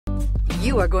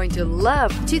You are going to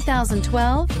love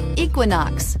 2012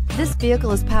 Equinox. This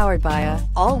vehicle is powered by a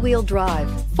all-wheel drive,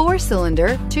 4-cylinder,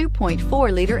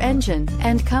 2.4-liter engine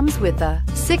and comes with a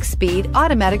 6-speed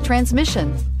automatic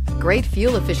transmission. Great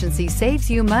fuel efficiency saves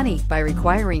you money by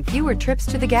requiring fewer trips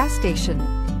to the gas station.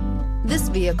 This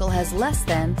vehicle has less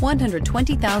than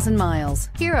 120,000 miles.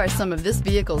 Here are some of this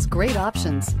vehicle's great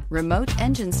options: remote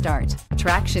engine start,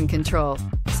 traction control,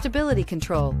 stability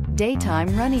control,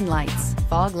 daytime running lights,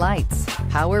 fog lights,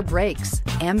 power brakes,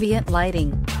 ambient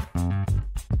lighting.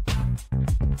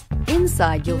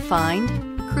 Inside you'll find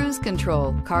cruise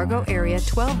control, cargo area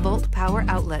 12-volt power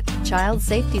outlet, child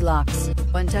safety locks,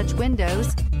 one-touch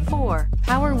windows, 4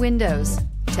 power windows,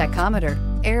 tachometer,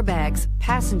 airbags,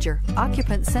 passenger,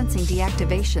 occupant sensing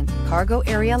deactivation, cargo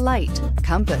area light,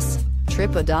 compass,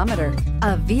 trip odometer.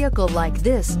 A vehicle like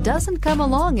this doesn't come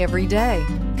along every day.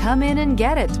 Come in and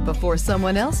get it before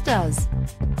someone else does.